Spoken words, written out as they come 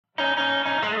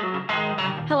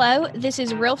Hello, this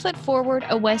is Real Foot Forward,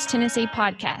 a West Tennessee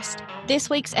podcast. This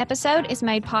week's episode is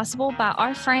made possible by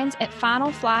our friends at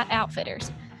Final Flight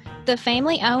Outfitters, the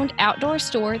family-owned outdoor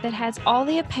store that has all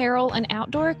the apparel and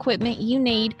outdoor equipment you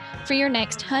need for your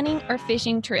next hunting or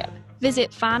fishing trip.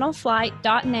 Visit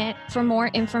finalflight.net for more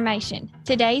information.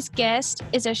 Today's guest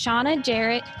is Ashana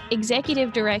Jarrett,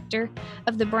 Executive Director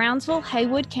of the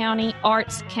Brownsville-Haywood County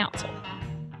Arts Council.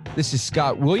 This is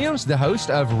Scott Williams, the host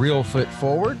of Real Foot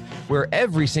Forward, where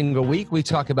every single week we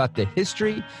talk about the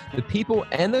history, the people,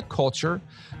 and the culture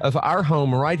of our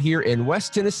home right here in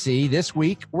West Tennessee. This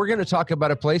week, we're going to talk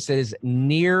about a place that is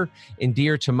near and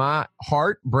dear to my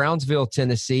heart, Brownsville,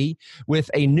 Tennessee, with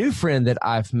a new friend that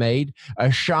I've made,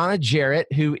 Ashana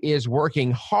Jarrett, who is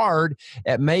working hard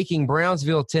at making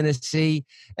Brownsville, Tennessee,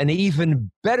 an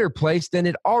even better place than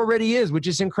it already is, which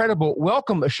is incredible.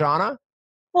 Welcome, Ashana.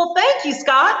 Well, thank you,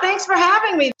 Scott. Thanks for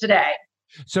having me today.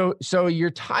 So your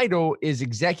title is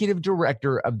Executive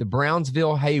Director of the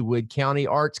Brownsville-Haywood County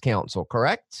Arts Council,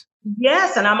 correct?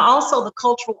 Yes, and I'm also the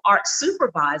Cultural Arts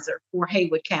Supervisor for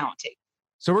Haywood County.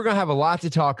 So we're going to have a lot to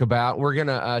talk about. We're going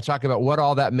to talk about what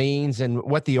all that means and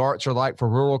what the arts are like for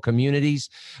rural communities.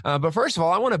 But first of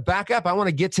all, I want to back up. I want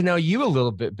to get to know you a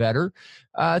little bit better.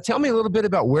 Tell me a little bit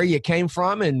about where you came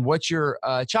from and what your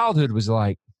childhood was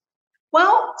like.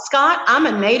 Well, Scott, I'm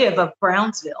a native of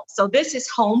Brownsville, so this is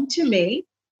home to me.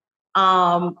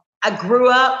 I grew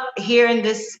up here in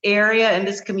this area, in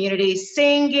this community,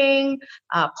 singing,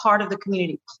 part of the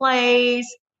community plays.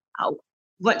 I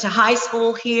went to high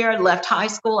school here, left high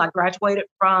school. I graduated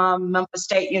from Memphis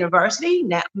State University,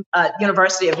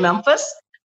 University of Memphis.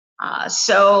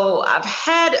 So I've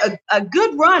had a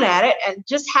good run at it and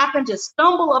just happened to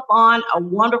stumble upon a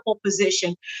wonderful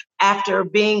position after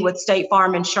being with State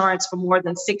Farm Insurance for more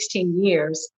than 16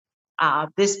 years.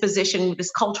 This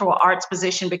cultural arts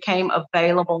position became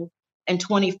available in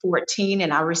 2014,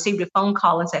 and I received a phone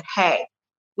call and said, hey,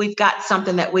 we've got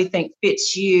something that we think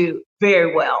fits you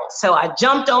very well. So I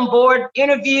jumped on board,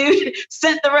 interviewed,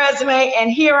 sent the resume,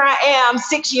 and here I am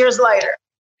 6 years later.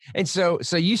 And so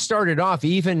you started off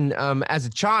even as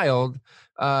a child.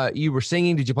 You were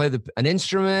singing. Did you play an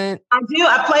instrument? I do.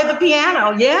 I play the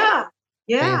piano. Yeah.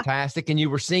 Fantastic. And you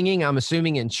were singing, I'm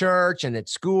assuming, in church and at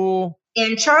school.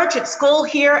 In church, at school,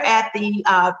 here at the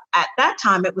at that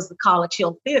time it was the College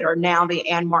Hill Theater. Now the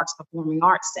Ann Marks Performing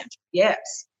Arts Center.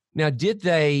 Yes. Now, did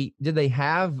they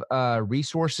have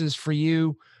resources for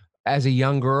you as a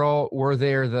young girl? Were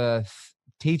there the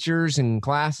teachers and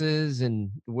classes,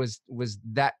 and was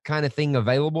that kind of thing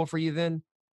available for you then?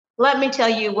 Let me tell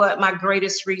you what my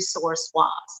greatest resource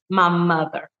was. My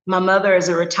mother. My mother is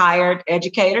a retired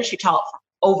educator. She taught for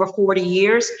over 40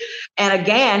 years. And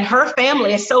again, her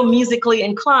family is so musically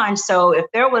inclined. So if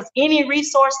there was any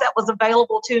resource that was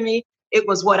available to me, it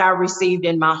was what I received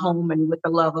in my home and with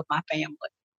the love of my family.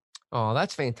 Oh,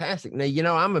 that's fantastic.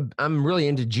 Now, I'm really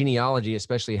into genealogy,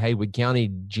 especially Haywood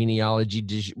County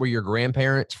genealogy. Were your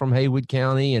grandparents from Haywood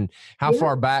County, and how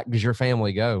far back does your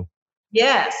family go?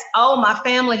 Yes. Oh, my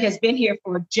family has been here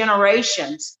for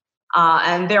generations.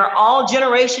 And they're all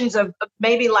generations of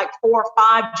maybe like 4 or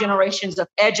 5 generations of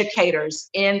educators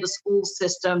in the school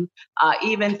system,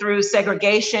 even through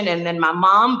segregation. And then my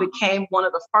mom became one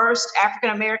of the first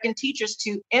African-American teachers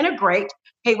to integrate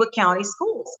Haywood County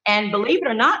schools. And believe it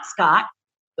or not, Scott,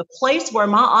 the place where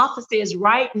my office is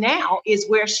right now is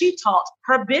where she taught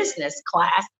her business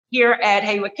class here at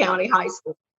Haywood County High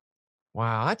School.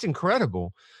 Wow, that's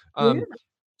incredible.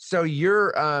 So are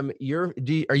you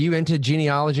into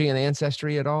genealogy and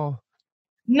ancestry at all?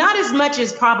 Not as much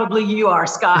as probably you are,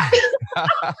 Scott.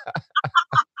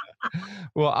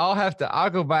 Well, I'll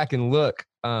go back and look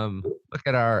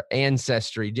at our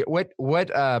ancestry.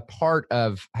 What part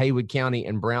of Haywood County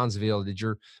and Brownsville did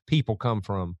your people come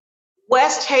from?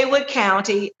 West Haywood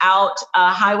County, out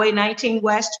Highway 19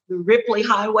 West, the Ripley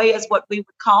Highway is what we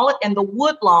would call it, and the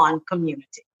Woodlawn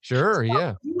community. Sure, so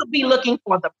yeah. You would be looking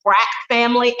for the Brack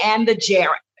family and the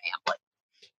Jarrett family.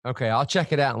 Okay, I'll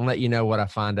check it out and let you know what I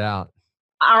find out.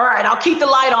 All right, I'll keep the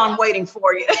light on waiting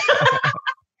for you.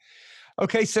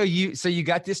 Okay, so you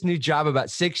got this new job about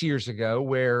 6 years ago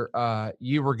where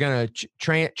you were going to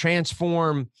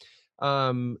transform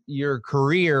your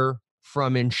career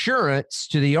from insurance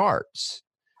to the arts.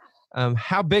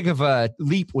 How big of a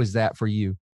leap was that for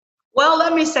you? Well,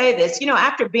 let me say this.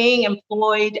 After being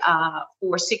employed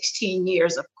for 16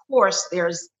 years, of course,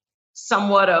 there's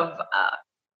somewhat of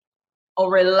a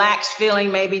relaxed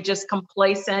feeling, maybe just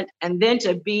complacent, and then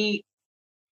to be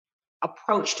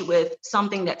approached with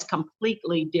something that's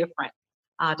completely different,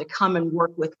 to come and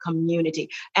work with community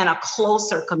and a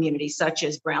closer community such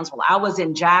as Brownsville. I was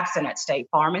in Jackson at State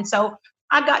Farm, and so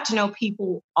I got to know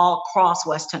people all across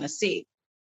West Tennessee.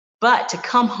 But to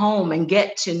come home and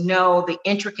get to know the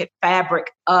intricate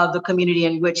fabric of the community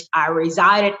in which I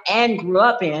resided and grew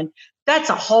up in,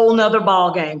 that's a whole nother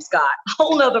ball game, Scott, a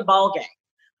whole nother ball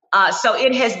game. So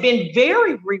it has been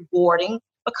very rewarding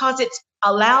because it's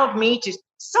allowed me to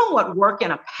somewhat work in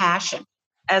a passion.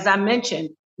 As I mentioned,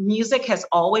 music has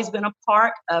always been a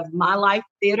part of my life.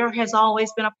 Theater has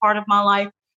always been a part of my life.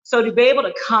 So to be able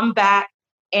to come back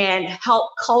and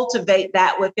help cultivate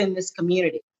that within this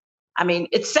community, I mean,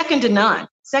 it's second to none,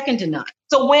 second to none.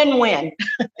 It's a win-win.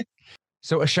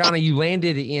 So, Ashana, you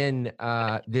landed in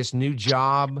this new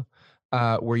job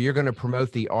where you're going to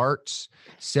promote the arts.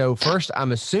 So first,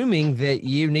 I'm assuming that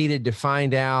you needed to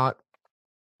find out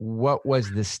what was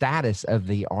the status of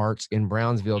the arts in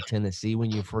Brownsville, Tennessee,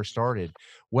 when you first started.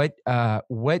 So,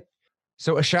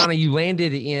 Ashana, you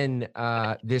landed in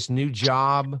this new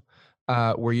job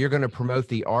where you're going to promote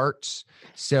the arts.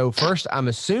 So first, I'm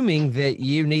assuming that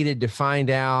you needed to find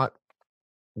out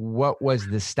what was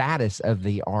the status of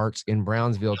the arts in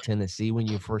Brownsville, Tennessee, when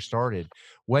you first started.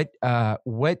 What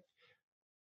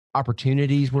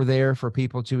opportunities were there for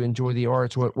people to enjoy the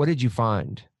arts? What did you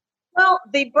find? Well,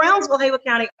 the Brownsville-Haywood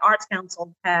County Arts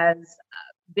Council has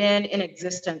been in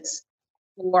existence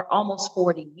for almost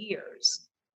 40 years.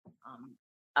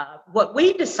 What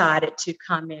we decided to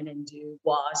come in and do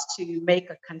was to make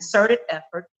a concerted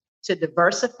effort to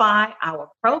diversify our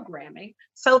programming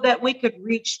so that we could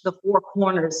reach the four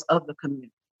corners of the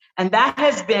community. And that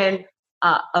has been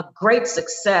a great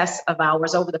success of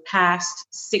ours over the past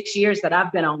 6 years that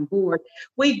I've been on board.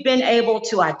 We've been able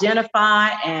to identify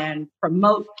and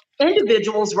promote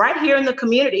individuals right here in the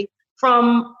community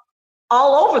from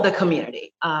all over the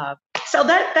community. So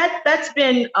that's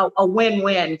been a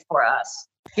win-win for us.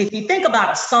 If you think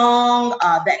about a song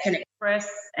that can express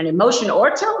an emotion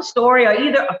or tell a story, or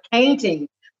either a painting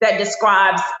that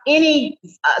describes any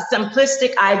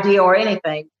simplistic idea or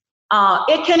anything,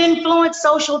 it can influence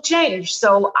social change.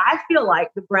 So I feel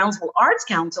like the Brownsville Arts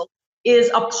Council is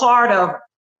a part of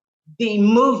the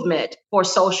movement for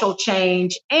social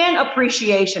change and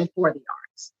appreciation for the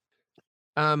arts.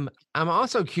 I'm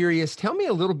also curious, tell me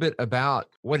a little bit about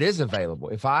what is available.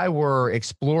 If I were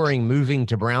exploring moving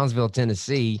to Brownsville,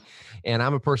 Tennessee, and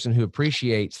I'm a person who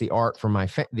appreciates the arts from my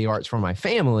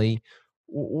family,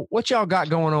 what y'all got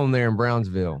going on there in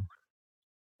Brownsville?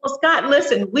 Well, Scott,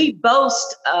 listen, we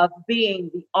boast of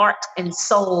being the art and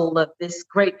soul of this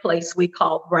great place we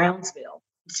call Brownsville.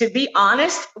 To be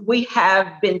honest, we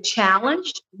have been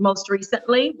challenged most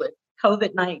recently with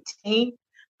COVID-19,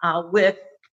 with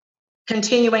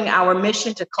continuing our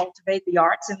mission to cultivate the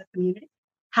arts in the community.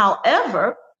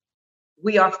 However,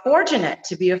 we are fortunate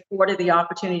to be afforded the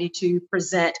opportunity to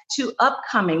present two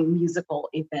upcoming musical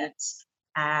events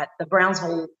at the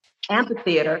Brownsville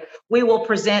Amphitheater. We will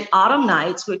present Autumn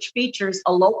Nights, which features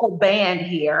a local band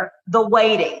here, The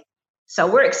Waiting.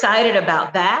 So we're excited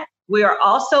about that. We are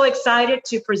also excited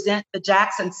to present the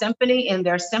Jackson Symphony in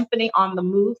their Symphony on the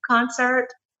Move concert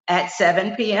at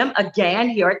 7 p.m., again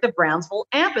here at the Brownsville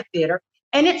Amphitheater.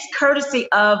 And it's courtesy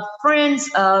of Friends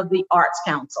of the Arts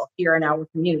Council here in our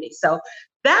community. So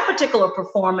that particular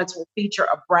performance will feature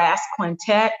a brass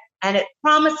quintet, and it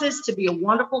promises to be a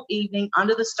wonderful evening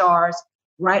under the stars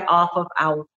right off of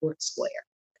our Court Square.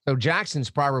 So Jackson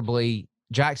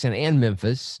and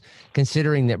Memphis,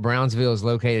 considering that Brownsville is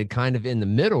located kind of in the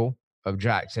middle of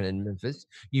Jackson and Memphis,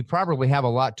 you probably have a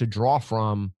lot to draw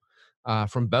from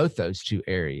both those two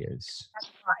areas.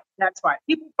 That's right.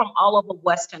 People from all over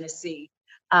West Tennessee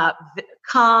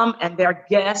come and they're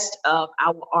guests of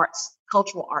our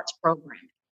cultural arts programming.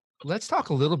 Let's talk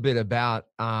a little bit about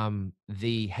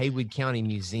the Haywood County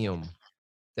Museum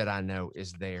that I know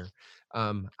is there.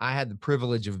 I had the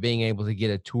privilege of being able to get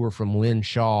a tour from Lynn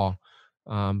Shaw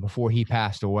before he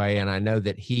passed away, and I know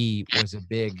that he was a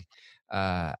big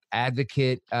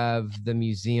advocate of the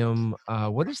museum.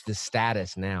 What is the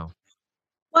status now?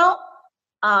 Well,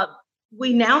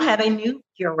 we now have a new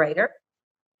curator.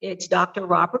 It's Dr.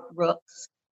 Robert Brooks,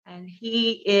 and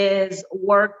he is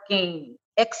working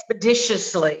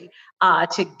expeditiously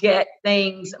to get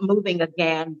things moving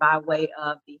again by way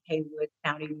of the Haywood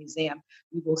County Museum.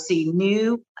 You will see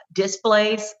new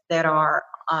displays that are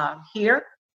here,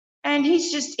 and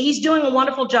he's doing a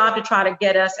wonderful job to try to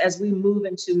get us as we move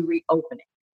into reopening.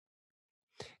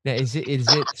 Now, is it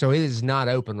so? It is not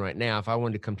open right now. If I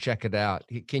wanted to come check it out,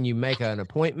 can you make an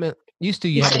appointment? Used to,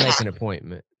 you had to make an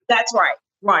appointment. That's right.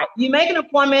 Right. You make an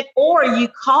appointment or you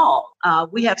call.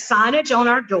 We have signage on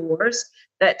our doors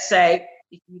that say,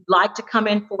 if you'd like to come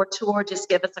in for a tour, just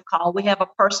give us a call. We have a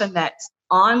person that's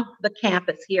on the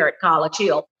campus here at College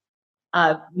Hill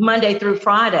Monday through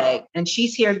Friday, and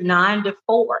she's here 9 to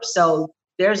 4. So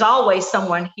there's always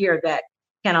someone here that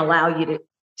can allow you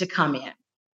to come in.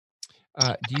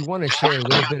 Do you want to share a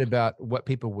little bit about what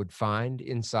people would find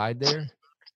inside there?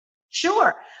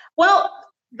 Sure. Well,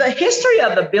 the history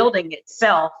of the building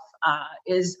itself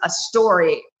is a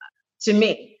story to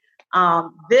me.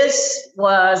 This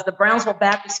was the Brownsville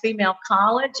Baptist Female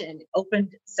College, and it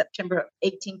opened September of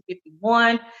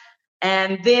 1851.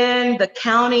 And then the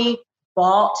county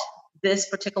bought this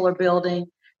particular building,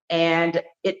 and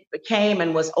it became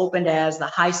and was opened as the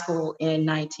high school in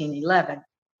 1911.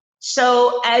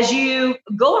 So as you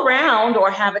go around or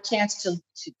have a chance to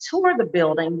tour the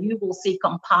building, you will see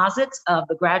composites of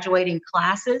the graduating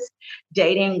classes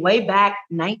dating way back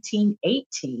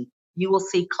 1918. You will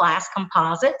see class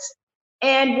composites.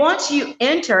 And once you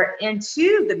enter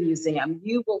into the museum,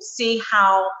 you will see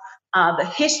how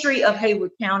the history of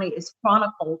Haywood County is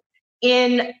chronicled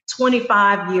in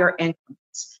 25-year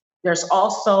increments. There's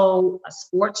also a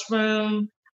sports room,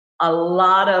 a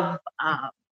lot of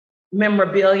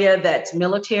memorabilia that's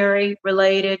military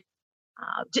related.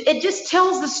 It just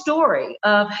tells the story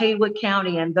of Haywood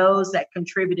County and those that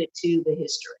contributed to the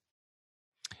history.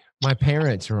 My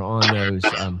parents are on those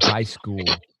high school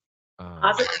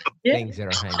things that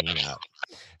are hanging out.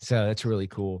 So that's really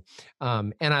cool.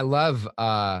 And I love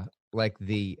like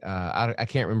I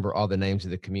can't remember all the names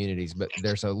of the communities, but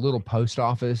there's a little post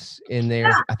office in there.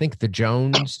 Yeah. I think the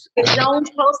Jones. The Jones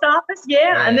post office,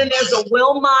 yeah. And then there's a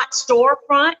Wilmot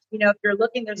storefront. You know, if you're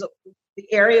looking, there's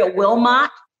the area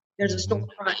Wilmot. There's a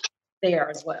storefront there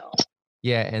as well.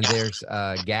 Yeah, and there's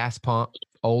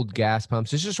old gas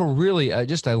pumps. It's just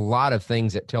just a lot of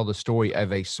things that tell the story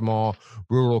of a small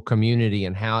rural community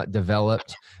and how it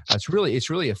developed. It's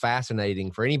really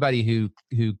fascinating for anybody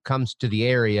who comes to the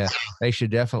area. They should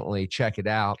definitely check it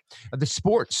out. The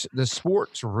sports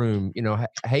room. You know,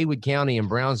 Haywood County and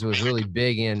Brownsville is really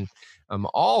big in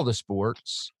all the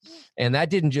sports, and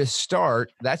that didn't just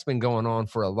start. That's been going on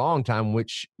for a long time,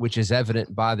 which is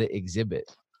evident by the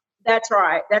exhibit. That's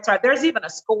right. There's even a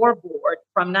scoreboard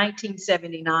from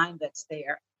 1979 that's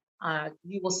there.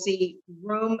 You will see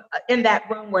room in that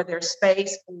room where there's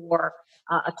space for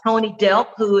a Tony Delp,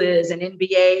 who is an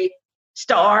NBA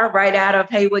star right out of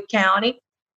Haywood County.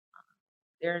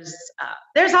 There's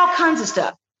all kinds of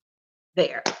stuff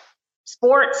there.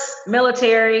 Sports,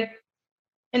 military,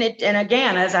 and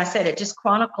again, as I said, it just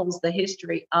chronicles the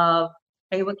history of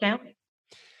Haywood County.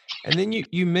 And then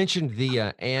you mentioned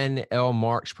the Ann L.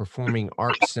 Marks Performing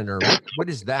Arts Center. What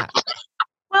is that?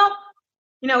 Well,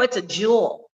 you know, it's a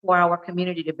jewel for our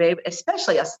community to be able,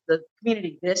 especially us, the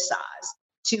community this size,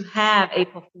 to have a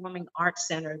performing arts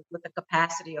center with a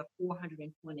capacity of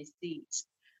 420 seats.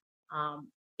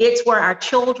 It's where our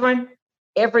children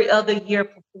every other year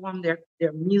perform their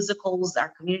musicals,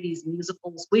 our community's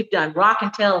musicals. We've done Rock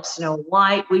and Tale of Snow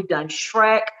White. We've done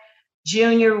Shrek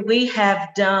Junior. We have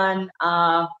done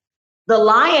The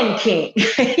Lion King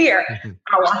here.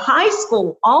 Our high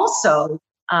school also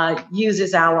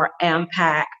uses our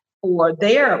AMPAC for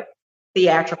their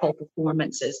theatrical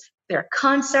performances, their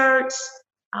concerts.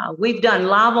 We've done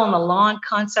Live on the Lawn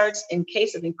concerts. In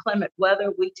case of inclement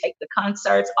weather, we take the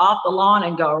concerts off the lawn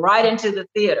and go right into the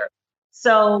theater.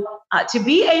 So to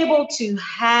be able to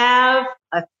have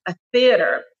a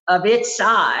theater of its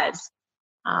size,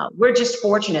 we're just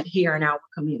fortunate here in our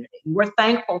community. We're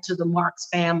thankful to the Marks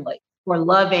family for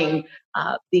loving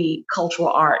the cultural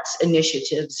arts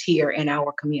initiatives here in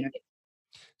our community.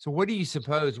 So what do you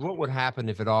suppose, what would happen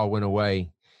if it all went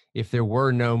away? If there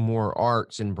were no more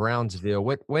arts in Brownsville,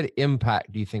 what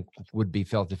impact do you think would be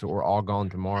felt if it were all gone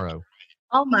tomorrow?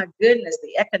 Oh my goodness,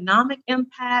 the economic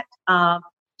impact,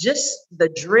 just the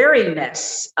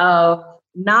dreariness of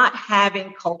not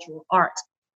having cultural arts.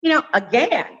 You know,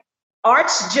 again,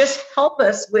 arts just help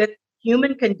us with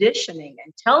human conditioning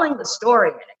and telling the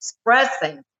story and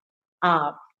expressing.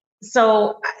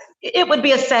 So it would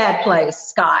be a sad place,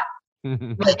 Scott,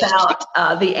 without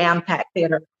the AMPAC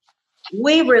Theater.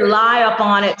 We rely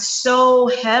upon it so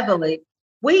heavily.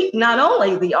 We, not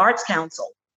only the Arts Council,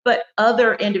 but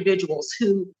other individuals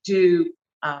who do,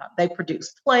 they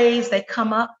produce plays, they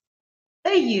come up,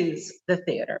 they use the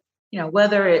theater. You know,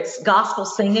 whether it's gospel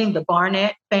singing, the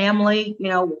Barnett family, you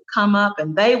know, will come up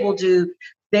and they will do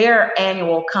their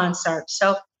annual concert.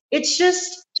 So it's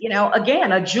just, you know,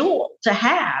 again, a jewel to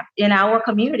have in our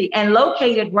community and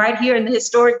located right here in the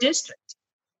historic district.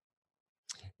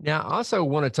 Now, I also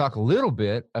want to talk a little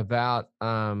bit about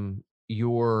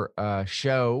your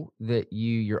show that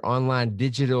your online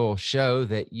digital show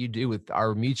that you do with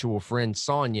our mutual friend,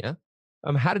 Sonia.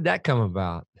 How did that come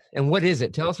about? And what is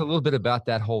it? Tell us a little bit about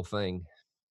that whole thing.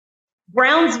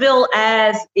 Brownsville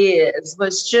as is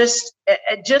was just,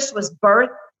 it just was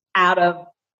birthed out of,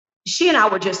 she and I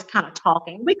were just kind of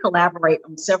talking. We collaborate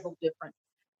on several different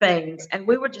things, and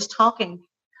we were just talking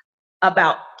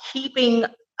about keeping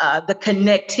the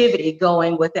connectivity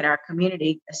going within our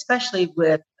community, especially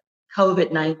with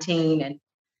COVID-19,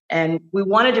 and we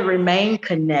wanted to remain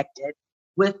connected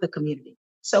with the community.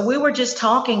 So we were just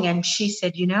talking, and she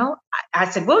said, I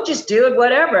said, we'll just do it,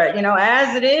 whatever,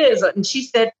 as it is. And she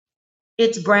said,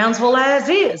 it's Brownsville as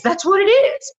is. That's what it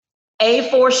is. A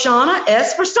for Shauna,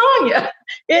 S for Sonia.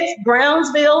 It's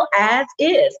Brownsville as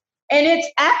is. And it's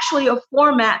actually a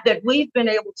format that we've been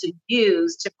able to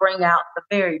use to bring out the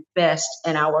very best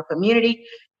in our community,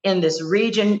 in this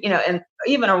region, and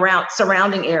even around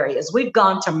surrounding areas. We've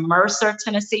gone to Mercer,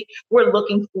 Tennessee. We're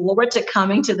looking forward to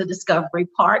coming to the Discovery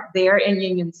Park there in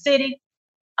Union City.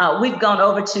 We've gone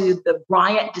over to the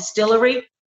Bryant Distillery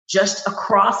just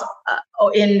across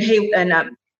in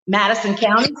Madison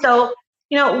County. So,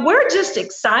 we're just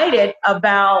excited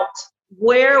about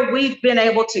where we've been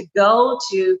able to go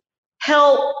to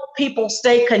help people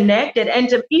stay connected and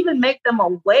to even make them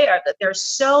aware that there's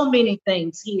so many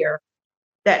things here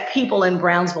that people in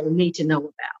Brownsville need to know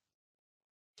about.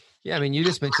 Yeah, I mean, you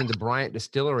just mentioned the Bryant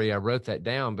Distillery. I wrote that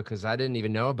down because I didn't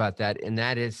even know about that. And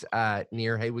that is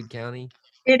near Haywood County?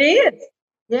 It is.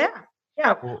 Yeah.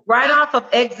 Well, right off of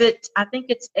exit, I think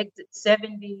it's exit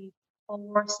 74,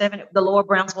 the Lower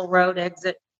Brownsville Road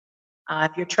exit,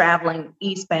 if you're traveling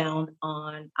eastbound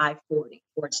on I-40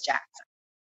 towards Jackson.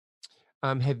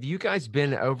 Have you guys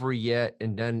been over yet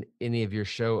and done any of your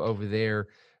show over there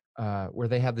where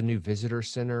they have the new visitor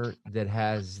center that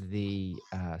has the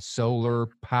solar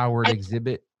powered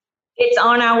exhibit? It's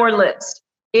on our list.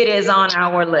 It is on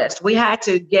our list. We had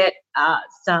to get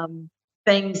some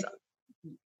things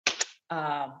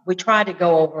we tried to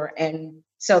go over, and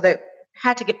so that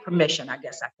had to get permission, I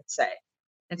guess I could say.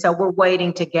 And so we're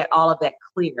waiting to get all of that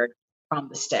cleared from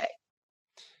the state.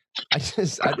 I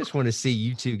just want to see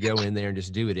you two go in there and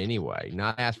just do it anyway,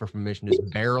 not ask for permission, just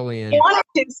barrel in. Wanted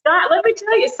to start. Let me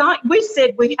tell you something. We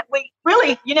said we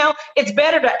really, it's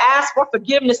better to ask for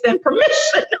forgiveness than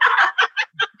permission.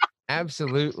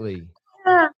 Absolutely.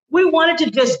 Yeah, we wanted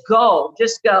to just go,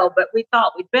 but we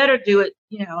thought we'd better do it,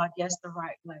 I guess the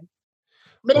right way.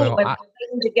 But anyway, we're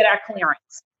waiting to get our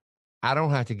clearance. I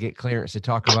don't have to get clearance to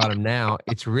talk about them now.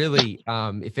 It's really,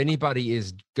 if anybody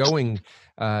is going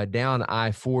down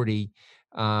I-40,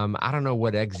 I don't know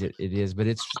what exit it is, but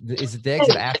is it the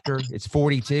exit after? It's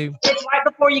 42? It's right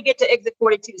before you get to exit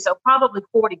 42, so probably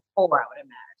 44, I would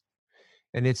imagine.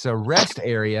 And it's a rest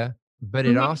area, but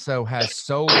it also has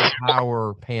solar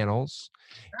power panels,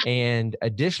 and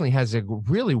additionally has a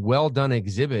really well done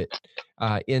exhibit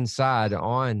inside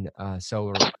on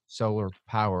solar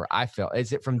power. I felt,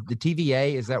 is it from the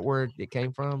TVA? Is that where it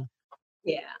came from?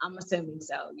 Yeah, I'm assuming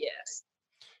so. Yes.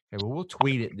 Okay, well, we'll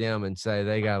tweet at them and say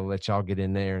they got to let y'all get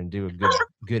in there and do a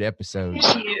good episode.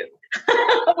 Thank you.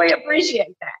 We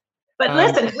appreciate that. But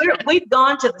listen, we've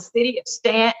gone to the city of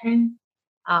Stanton.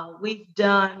 We've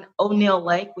done O'Neill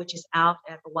Lake, which is out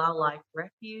at the Wildlife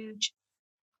Refuge.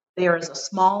 There is a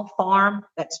small farm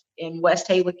that's in West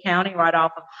Haywood County, right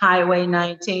off of Highway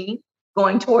 19,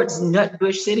 going towards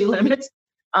Nutbush city limits.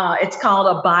 It's called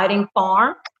Abiding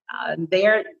Farm.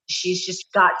 There, she's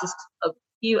just got just a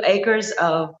few acres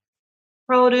of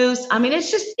produce. I mean,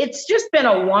 it's just been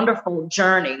a wonderful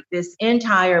journey, this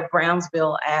entire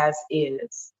Brownsville as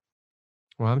is.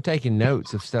 Well, I'm taking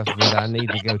notes of stuff that I need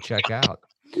to go check out.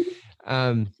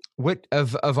 What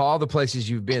of all the places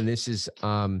you've been, this is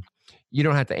you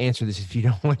don't have to answer this if you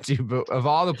don't want to, but of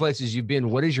all the places you've been,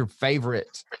 what is your favorite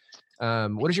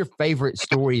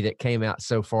story that came out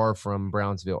so far from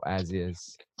Brownsville as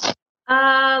is?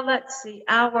 Let's see.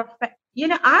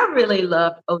 I really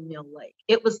loved O'Neill Lake.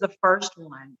 It was the first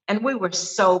one, and we were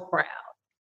so proud.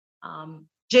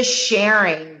 Just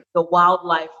sharing the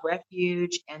Wildlife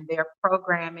Refuge and their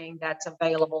programming that's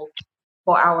available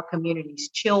for our community's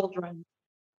children.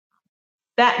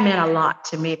 That meant a lot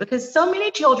to me because so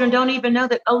many children don't even know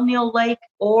that O'Neill Lake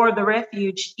or the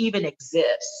refuge even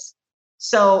exists.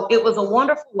 So it was a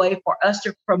wonderful way for us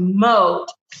to promote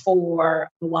for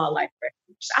the Wildlife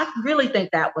Refuge. I really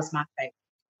think that was my favorite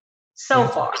so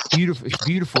far. It's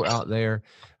beautiful out there.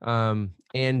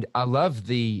 And I love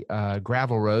the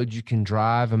gravel roads you can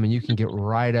drive. I mean, you can get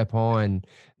right up on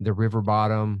the river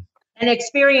bottom and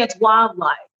experience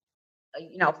wildlife,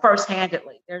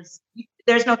 first-handedly.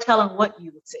 There's no telling what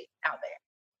you would see out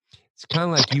there. It's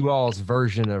kind of like you all's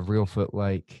version of Reelfoot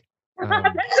Lake. That's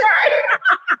right.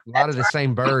 A lot of the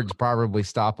same birds probably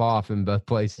stop off in both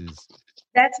places.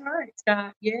 That's right,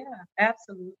 Scott. Yeah,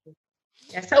 absolutely.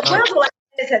 Yeah, so Brownsville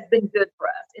has been good for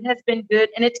us. It has been good,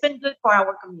 and it's been good for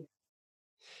our community.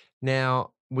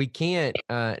 Now, we can't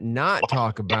not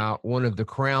talk about one of the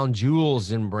crown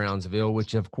jewels in Brownsville,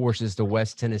 which, of course, is the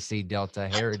West Tennessee Delta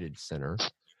Heritage Center,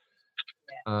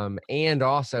 and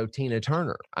also Tina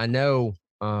Turner. I know,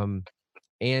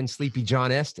 and Sleepy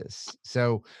John Estes.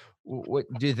 So,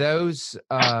 what do those,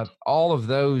 all of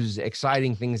those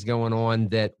exciting things going on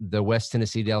that the West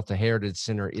Tennessee Delta Heritage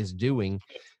Center is doing,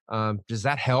 does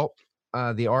that help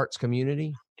the arts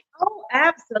community? Oh,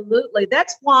 absolutely.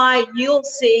 That's why you'll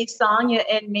see Sonia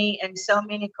and me in so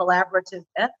many collaborative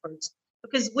efforts,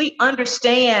 because we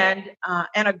understand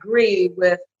and agree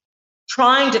with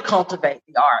trying to cultivate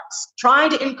the arts,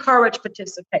 trying to encourage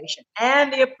participation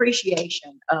and the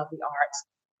appreciation of the arts.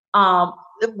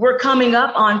 We're coming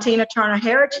up on Tina Turner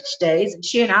Heritage Days, and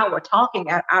she and I were talking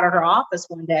out of her office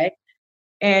one day,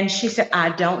 and she said, I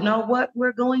don't know what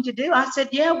we're going to do. I said,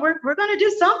 yeah, we're going to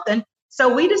do something.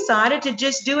 So we decided to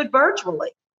just do it virtually.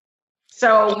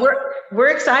 So we're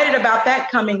excited about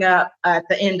that coming up at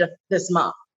the end of this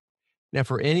month. Now,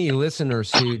 for any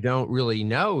listeners who don't really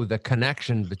know the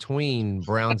connection between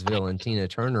Brownsville and Tina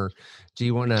Turner, do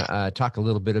you want to talk a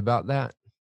little bit about that?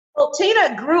 Well,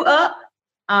 Tina grew up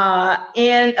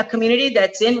in a community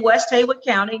that's in West Haywood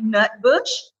County, Nutbush.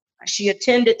 She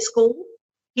attended school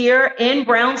here in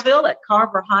Brownsville at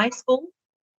Carver High School.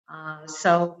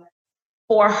 So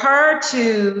for her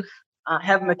to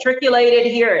have matriculated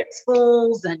here at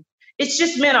schools, and it's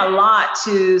just meant a lot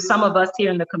to some of us here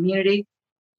in the community.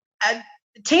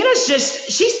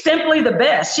 She's simply the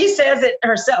best. She says it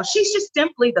herself. She's just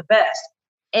simply the best.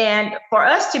 And for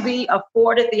us to be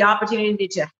afforded the opportunity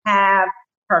to have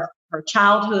her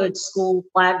childhood school,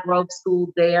 Flag Grove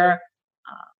School, there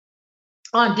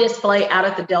on display out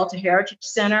at the Delta Heritage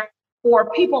Center for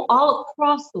people all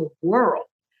across the world.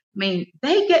 I mean,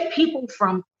 they get people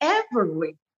from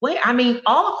everywhere. I mean,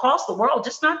 all across the world,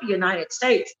 just not the United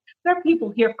States. There are people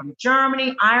here from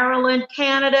Germany, Ireland,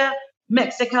 Canada,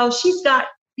 Mexico. She's got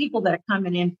people that are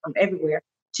coming in from everywhere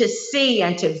to see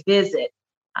and to visit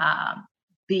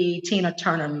the Tina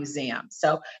Turner Museum.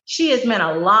 So she has meant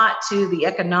a lot to the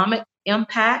economic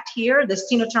impact here. This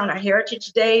Tina Turner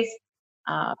Heritage Days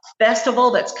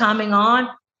festival that's coming on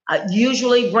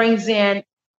usually brings in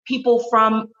people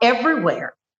from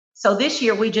everywhere. So this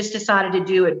year we just decided to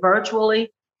do it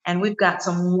virtually, and we've got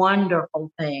some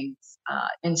wonderful things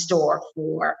in store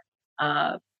for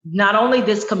not only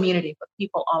this community, but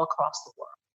people all across the world.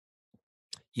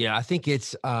 Yeah, I think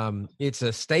it's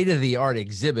a state-of-the-art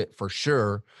exhibit for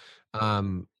sure.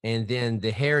 And then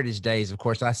the Heritage Days, of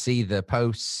course, I see the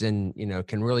posts and,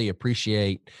 can really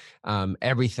appreciate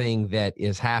everything that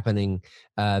is happening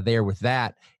there with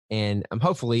that. And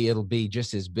hopefully it'll be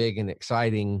just as big and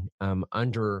exciting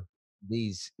under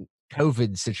these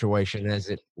COVID situation as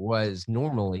it was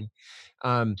normally.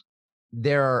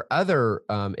 There are other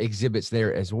exhibits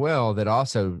there as well that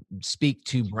also speak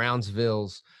to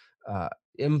Brownsville's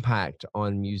impact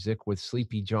on music with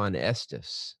Sleepy John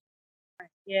Estes.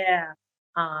 Yeah.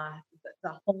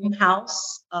 The home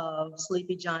house of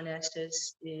Sleepy John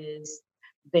Estes is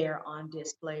there on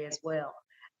display as well.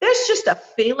 There's just a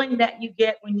feeling that you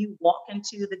get when you walk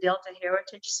into the Delta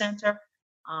Heritage Center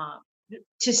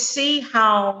to see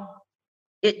how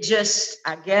it just,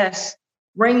 I guess,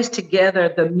 brings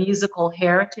together the musical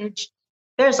heritage.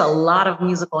 There's a lot of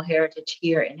musical heritage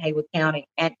here in Haywood County,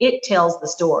 and it tells the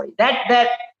story.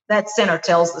 That center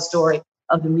tells the story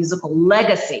of the musical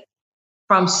legacy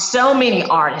from so many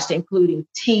artists, including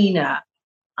Tina,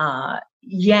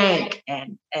 Yank,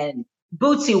 and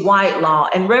Bootsy Whitelaw,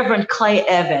 and Reverend Clay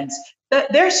Evans.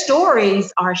 Their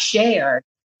stories are shared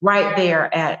right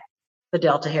there at the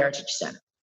Delta Heritage Center.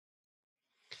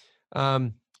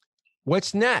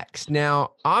 What's next?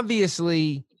 Now,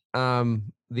 obviously,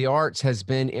 the arts has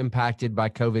been impacted by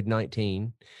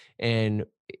COVID-19, and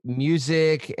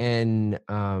music and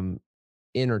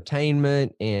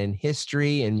entertainment and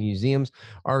history and museums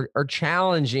are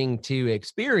challenging to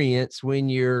experience when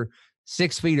you're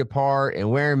 6 feet apart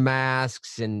and wearing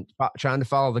masks and trying to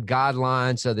follow the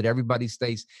guidelines so that everybody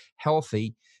stays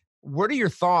healthy. What are your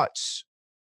thoughts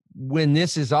when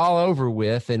this is all over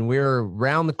with and we're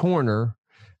around the corner?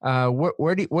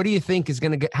 What do you think is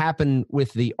going to happen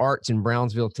with the arts in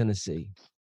Brownsville, Tennessee?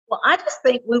 Well, I just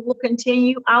think we will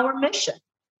continue our mission.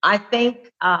 I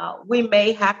think we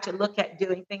may have to look at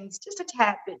doing things just a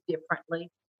tad bit differently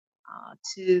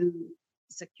to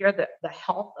secure the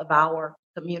health of our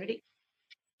community.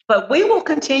 But we will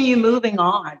continue moving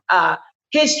on.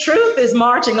 His truth is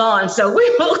marching on, so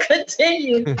we will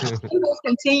continue. We will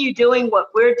continue doing what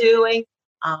we're doing.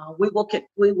 We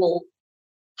will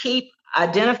keep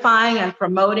identifying and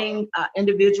promoting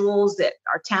individuals that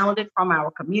are talented from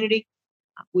our community.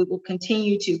 We will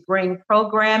continue to bring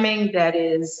programming that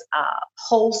is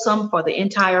wholesome for the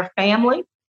entire family.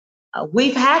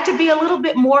 We've had to be a little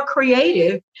bit more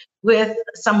creative with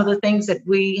some of the things that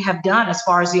we have done as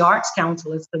far as the Arts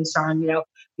Council is concerned.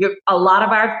 A lot of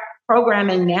our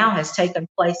programming now has taken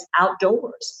place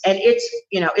outdoors, and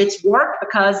it's worked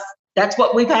because that's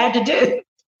what we've had to do.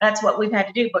 That's what we've had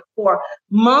to do. But for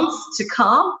months to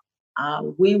come,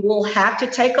 we will have to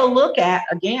take a look at,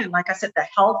 again, like I said, the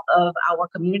health of our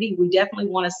community. We definitely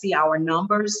want to see our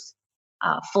numbers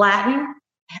flatten.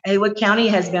 Haywood County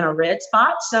has been a red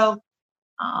spot. So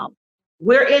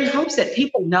we're in hopes that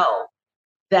people know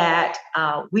that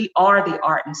we are the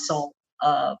art and soul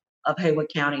of Haywood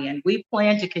County. And we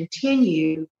plan to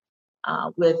continue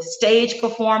with stage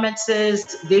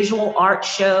performances, visual art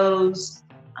shows,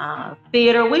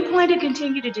 theater. We plan to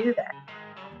continue to do that.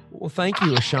 Well, thank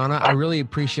you, Ashana. I really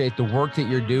appreciate the work that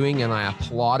you're doing, and I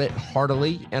applaud it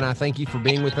heartily. And I thank you for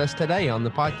being with us today on the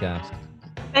podcast.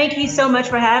 Thank you so much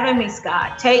for having me,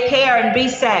 Scott. Take care and be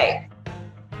safe.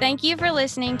 Thank you for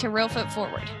listening to Real Foot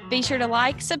Forward. Be sure to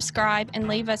like, subscribe, and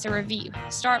leave us a review.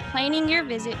 Start planning your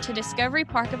visit to Discovery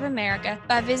Park of America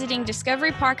by visiting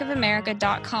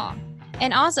discoveryparkofamerica.com.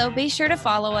 And also be sure to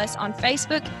follow us on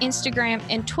Facebook, Instagram,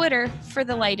 and Twitter for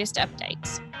the latest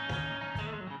updates.